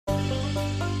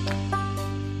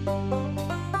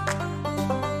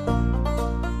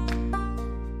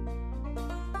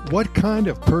What kind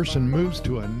of person moves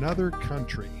to another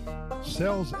country,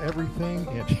 sells everything,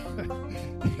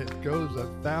 and it goes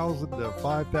 1,000 to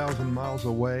 5,000 miles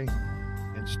away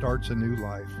and starts a new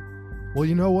life? Well,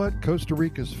 you know what? Costa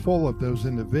Rica is full of those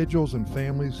individuals and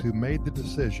families who made the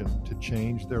decision to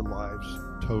change their lives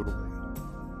totally.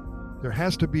 There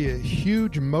has to be a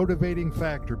huge motivating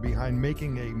factor behind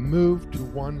making a move to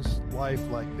one's life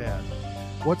like that.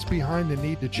 What's behind the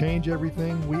need to change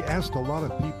everything? We asked a lot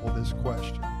of people this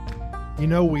question. You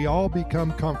know, we all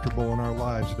become comfortable in our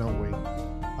lives, don't we?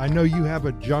 I know you have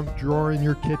a junk drawer in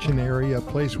your kitchen area, a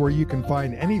place where you can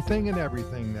find anything and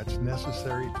everything that's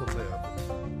necessary to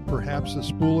live. Perhaps a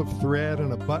spool of thread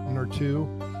and a button or two.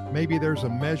 Maybe there's a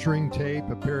measuring tape,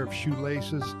 a pair of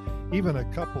shoelaces, even a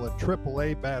couple of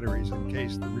AAA batteries in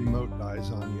case the remote dies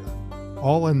on you.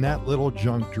 All in that little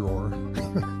junk drawer.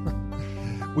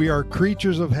 We are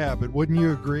creatures of habit, wouldn't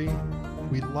you agree?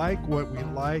 We like what we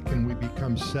like and we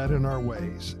become set in our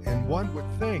ways. And one would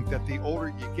think that the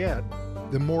older you get,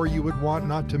 the more you would want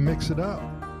not to mix it up.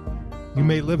 You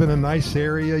may live in a nice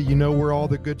area, you know where all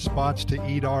the good spots to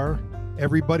eat are.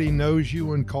 Everybody knows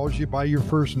you and calls you by your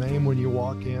first name when you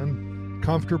walk in.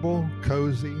 Comfortable,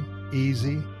 cozy,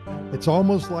 easy. It's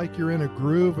almost like you're in a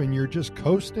groove and you're just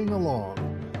coasting along.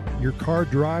 Your car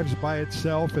drives by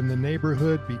itself in the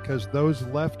neighborhood because those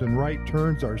left and right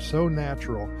turns are so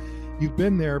natural. You've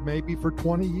been there maybe for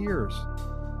 20 years.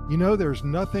 You know, there's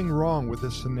nothing wrong with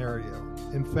this scenario.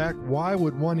 In fact, why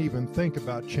would one even think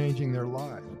about changing their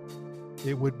life?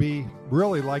 It would be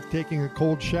really like taking a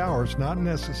cold shower. It's not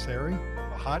necessary.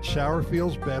 A hot shower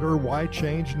feels better. Why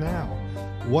change now?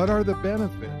 What are the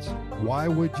benefits? Why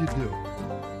would you do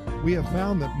it? We have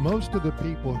found that most of the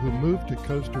people who move to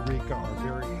Costa Rica are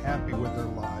very happy with their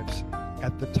lives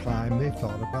at the time they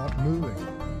thought about moving.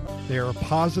 They are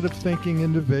positive thinking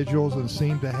individuals and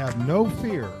seem to have no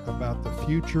fear about the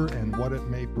future and what it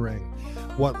may bring.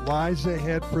 What lies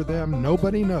ahead for them,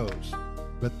 nobody knows,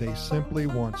 but they simply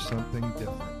want something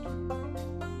different.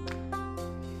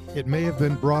 It may have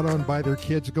been brought on by their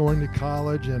kids going to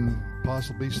college and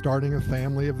possibly starting a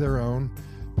family of their own.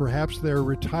 Perhaps they're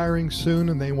retiring soon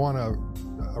and they want a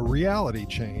reality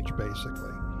change,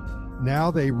 basically.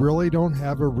 Now they really don't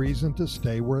have a reason to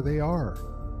stay where they are.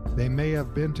 They may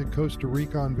have been to Costa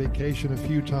Rica on vacation a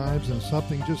few times and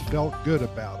something just felt good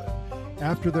about it.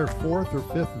 After their 4th or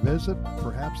 5th visit,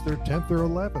 perhaps their 10th or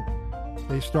 11th,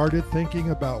 they started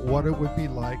thinking about what it would be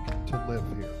like to live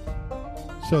here.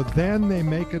 So then they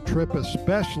make a trip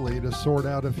especially to sort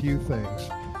out a few things.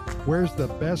 Where's the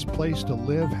best place to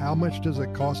live? How much does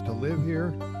it cost to live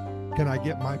here? Can I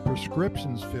get my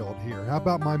prescriptions filled here? How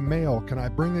about my mail? Can I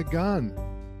bring a gun?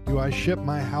 Do I ship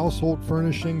my household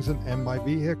furnishings and my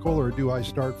vehicle, or do I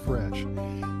start fresh?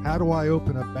 How do I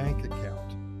open a bank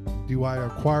account? Do I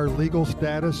acquire legal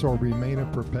status or remain a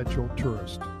perpetual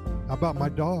tourist? How about my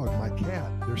dog, my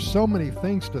cat? There's so many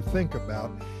things to think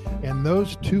about, and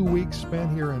those 2 weeks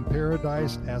spent here in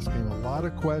paradise asking a lot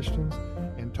of questions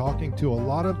and talking to a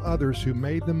lot of others who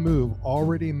made the move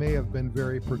already may have been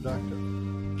very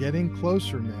productive. Getting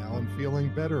closer now and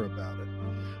feeling better about it.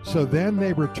 So then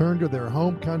they return to their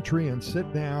home country and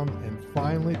sit down and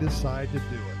finally decide to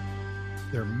do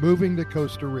it. They're moving to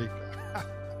Costa Rica.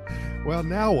 Well,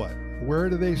 now what? Where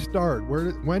do they start?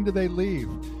 When do they leave?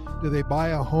 Do they buy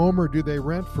a home or do they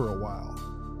rent for a while?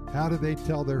 How do they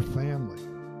tell their family?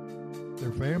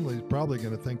 Their family is probably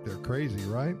going to think they're crazy,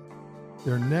 right?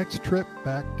 Their next trip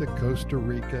back to Costa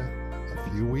Rica a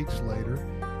few weeks later.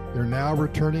 They're now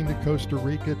returning to Costa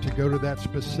Rica to go to that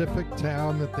specific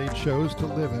town that they chose to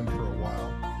live in for a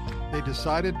while. They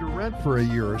decided to rent for a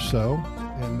year or so,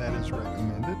 and that is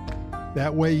recommended.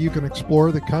 That way you can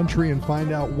explore the country and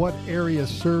find out what area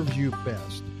serves you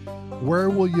best. Where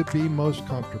will you be most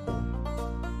comfortable?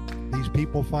 These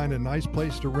people find a nice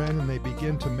place to rent and they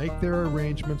begin to make their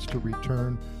arrangements to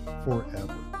return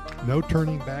forever. No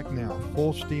turning back now,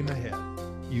 full steam ahead.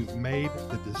 You've made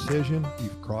the decision,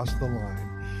 you've crossed the line.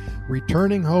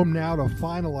 Returning home now to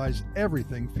finalize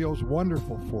everything feels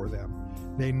wonderful for them.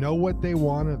 They know what they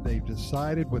want and they've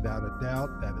decided without a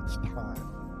doubt that it's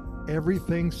time.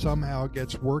 Everything somehow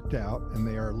gets worked out and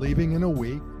they are leaving in a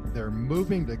week. They're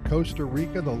moving to Costa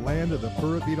Rica, the land of the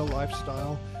Pura Vida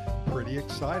lifestyle. Pretty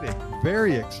exciting,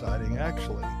 very exciting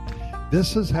actually.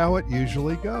 This is how it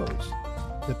usually goes.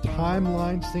 The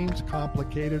timeline seems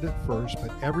complicated at first,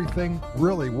 but everything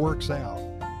really works out.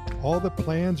 All the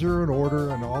plans are in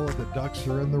order and all of the ducks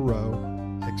are in the row.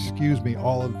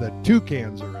 All of the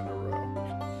toucans are in a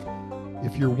row.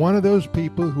 If you're one of those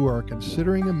people who are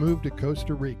considering a move to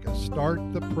Costa Rica, start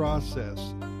the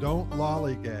process. Don't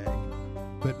lollygag.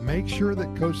 but make sure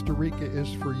that Costa Rica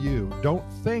is for you. Don't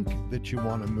think that you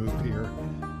want to move here.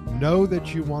 Know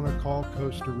that you want to call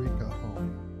Costa Rica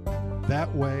home.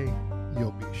 That way,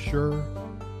 you'll be sure,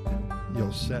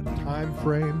 you'll set time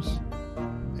frames,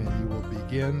 and you will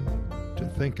begin to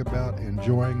think about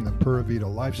enjoying the Pura Vida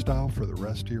lifestyle for the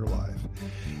rest of your life.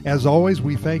 As always,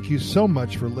 we thank you so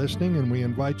much for listening, and we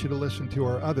invite you to listen to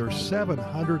our other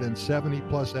 770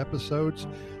 plus episodes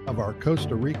of our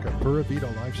Costa Rica Pura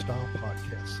Vida Lifestyle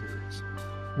podcast series.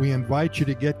 We invite you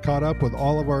to get caught up with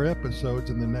all of our episodes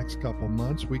in the next couple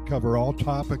months. We cover all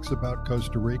topics about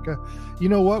Costa Rica. You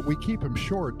know what? We keep them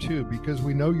short too, because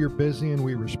we know you're busy and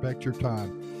we respect your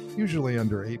time, usually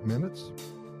under 8 minutes.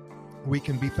 We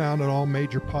can be found on all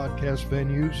major podcast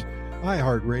venues,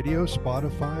 iHeartRadio,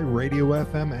 Spotify, Radio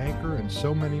FM, Anchor, and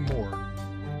so many more,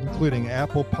 including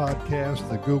Apple Podcasts,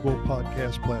 the Google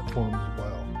Podcast platform as well.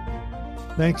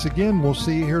 Thanks again. We'll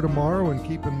see you here tomorrow, and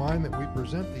keep in mind that we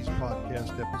present these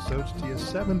podcast episodes to you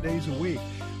 7 days a week.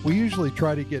 We usually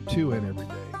try to get 2 in every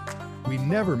day. We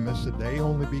never miss a day,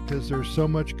 only because there's so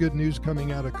much good news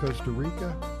coming out of Costa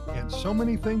Rica and so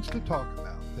many things to talk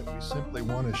about that we simply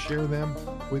want to share them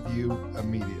with you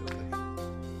immediately.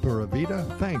 Pura Vida,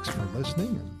 thanks for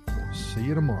listening, and we'll see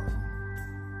you tomorrow.